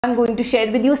I'm going to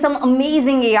share with you some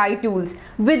amazing AI tools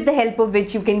with the help of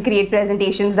which you can create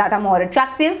presentations that are more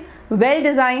attractive, well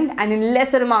designed and in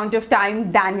lesser amount of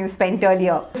time than you spent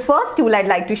earlier. The first tool I'd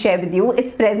like to share with you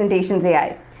is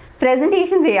presentation.ai.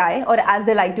 Presentation.ai, or as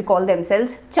they like to call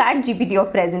themselves, ChatGPT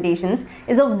of presentations,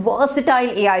 is a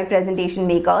versatile AI presentation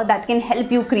maker that can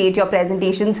help you create your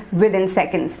presentations within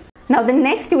seconds. Now the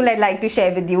next tool I'd like to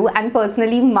share with you, and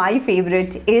personally my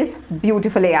favorite, is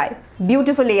beautiful.ai.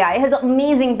 Beautiful.ai has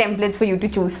amazing templates for you to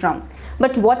choose from.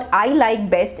 But what I like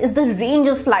best is the range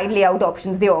of slide layout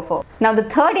options they offer. Now the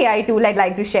third AI tool I'd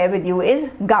like to share with you is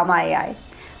gamma.ai.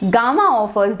 Gamma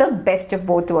offers the best of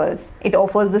both worlds. It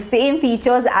offers the same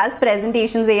features as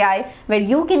Presentations AI, where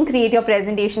you can create your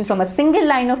presentation from a single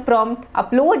line of prompt,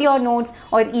 upload your notes,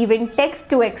 or even text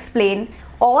to explain.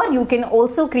 Or you can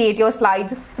also create your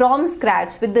slides from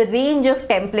scratch with the range of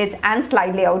templates and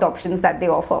slide layout options that they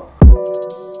offer.